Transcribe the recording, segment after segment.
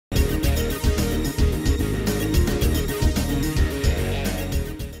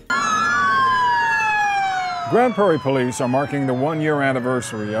Grand Prairie police are marking the one-year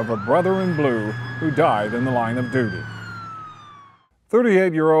anniversary of a brother in blue who died in the line of duty.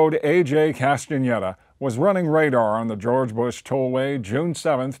 38-year-old A.J. Castaneda was running radar on the George Bush Tollway June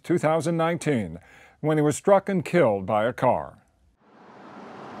 7, 2019, when he was struck and killed by a car.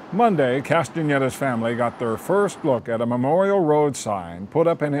 Monday, Castaneda's family got their first look at a Memorial Road sign put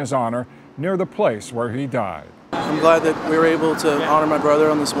up in his honor near the place where he died. I'm glad that we were able to honor my brother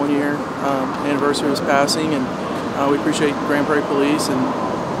on this one-year anniversary of his passing, and we appreciate Grand Prairie Police and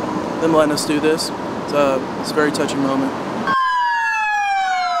them letting us do this. It's a very touching moment.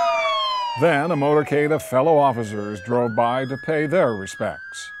 Then a motorcade of fellow officers drove by to pay their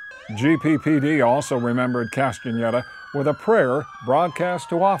respects. GPPD also remembered Castaneda with a prayer broadcast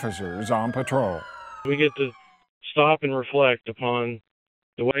to officers on patrol. We get to stop and reflect upon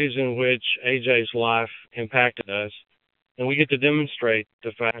the ways in which AJ's life impacted us, and we get to demonstrate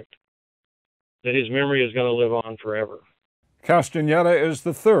the fact that his memory is going to live on forever. Castaneda is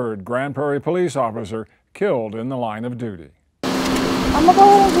the third Grand Prairie police officer killed in the line of duty. I'm going to go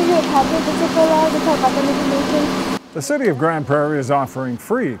ahead and give you a packet just to fill out to talk about the information. The city of Grand Prairie is offering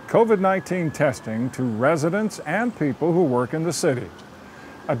free COVID-19 testing to residents and people who work in the city.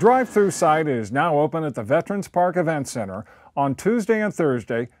 A drive-through site is now open at the Veterans Park Event Center on Tuesday and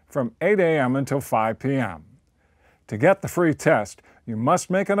Thursday from 8 a.m. until 5 p.m. To get the free test, you must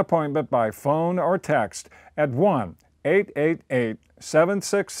make an appointment by phone or text at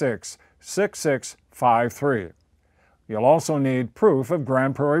 1-888-766-6653. You'll also need proof of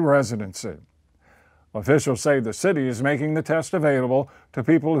Grand Prairie residency. Officials say the city is making the test available to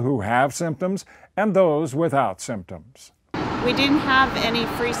people who have symptoms and those without symptoms. We didn't have any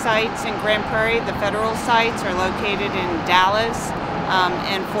free sites in Grand Prairie. The federal sites are located in Dallas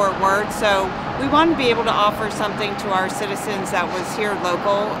and Fort Worth, so we wanted to be able to offer something to our citizens that was here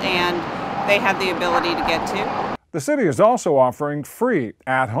local and they had the ability to get to. The city is also offering free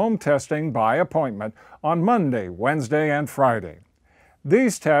at-home testing by appointment on Monday, Wednesday, and Friday.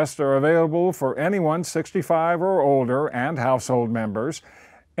 These tests are available for anyone 65 or older and household members,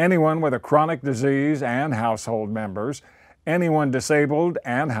 anyone with a chronic disease and household members, anyone disabled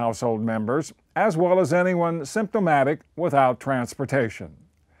and household members, as well as anyone symptomatic without transportation.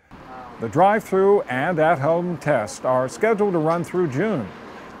 The drive-through and at-home tests are scheduled to run through June,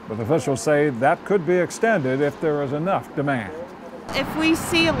 but officials say that could be extended if there is enough demand. If we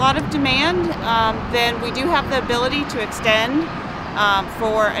see a lot of demand, then we do have the ability to extend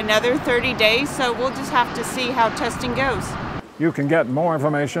for another 30 days, so we'll just have to see how testing goes. You can get more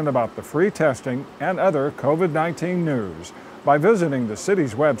information about the free testing and other COVID-19 news by visiting the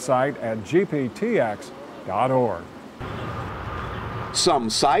city's website at gptx.org. Some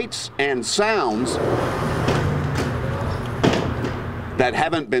sights and sounds that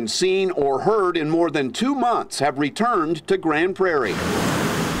haven't been seen or heard in more than 2 months have returned to Grand Prairie.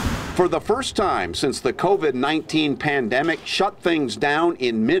 For the first time since the COVID-19 pandemic shut things down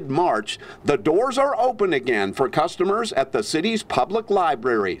in mid-March, the doors are open again for customers at the city's public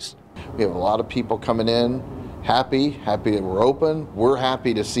libraries. We have a lot of people coming in, happy that we're open. We're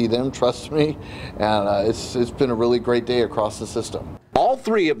happy to see them, trust me, and it's been a really great day across the system. All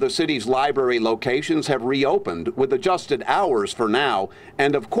 3 of the city's library locations have reopened with adjusted hours for now,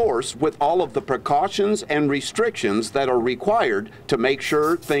 and of course with all of the precautions and restrictions that are required to make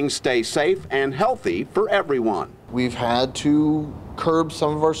sure things stay safe and healthy for everyone. We've had to curb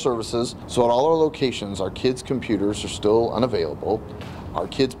some of our services, so at all our locations our kids' computers are still unavailable, our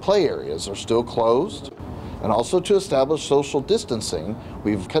kids' play areas are still closed, and also to establish social distancing,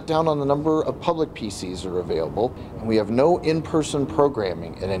 we've cut down on the number of public PCs that are available, and we have no in-person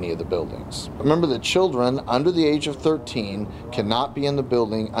programming at any of the buildings. Remember that children under the age of 13 cannot be in the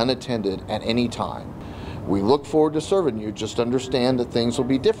building unattended at any time. We look forward to serving you, just understand that things will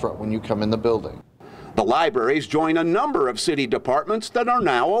be different when you come in the building. The libraries join a number of city departments that are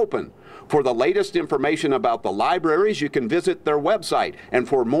now open. For the latest information about the libraries, you can visit their website. And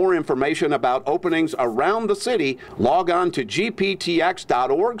for more information about openings around the city, log on to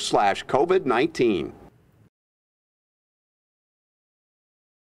gptx.org/COVID-19.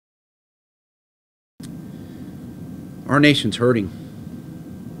 Our nation's hurting.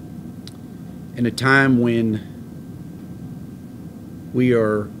 In a time when we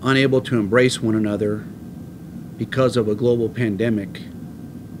are unable to embrace one another because of a global pandemic,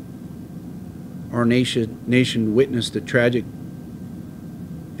 our nation witnessed the tragic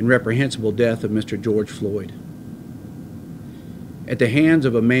and reprehensible death of Mr. George Floyd at the hands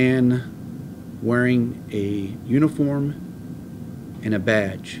of a man wearing a uniform and a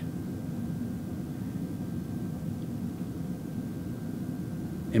badge.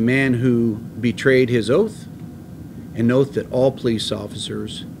 A man who betrayed his oath an oath that all police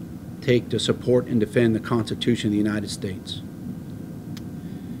officers take to support and defend the Constitution of the United States.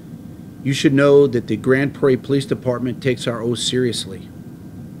 You should know that the Grand Prairie Police Department takes our oath seriously.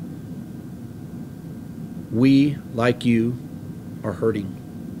 We, like you, are hurting,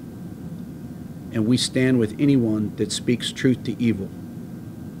 and we stand with anyone that speaks truth to evil.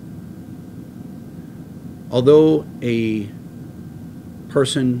 Although a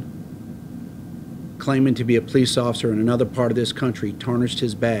person claiming to be a police officer in another part of this country tarnished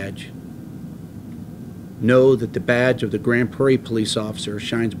his badge, know that the badge of the Grand Prairie police officer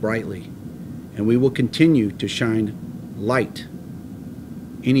shines brightly, and we will continue to shine light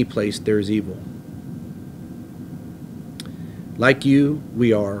any place there is evil. Like you,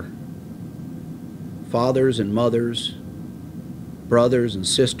 we are fathers and mothers, brothers and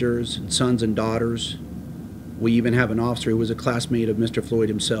sisters, and sons and daughters. We even have an officer who was a classmate of Mr. Floyd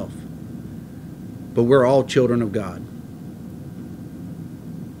himself. But we're all children of God.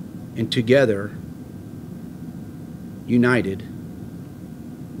 And together, united,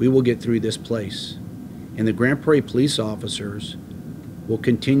 we will get through this place. And the Grand Prairie police officers will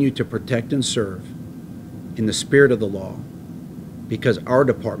continue to protect and serve in the spirit of the law, because our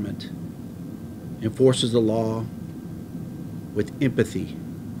department enforces the law with empathy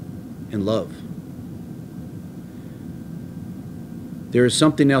and love. There is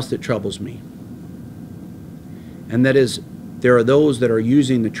something else that troubles me, and that is there are those that are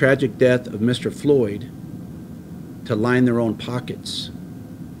using the tragic death of Mr. Floyd to line their own pockets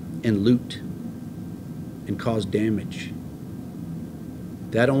and loot and cause damage.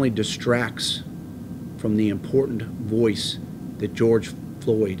 That only distracts from the important voice that George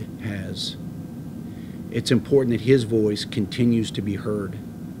Floyd has. It's important that his voice continues to be heard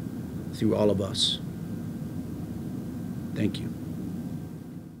through all of us. Thank you.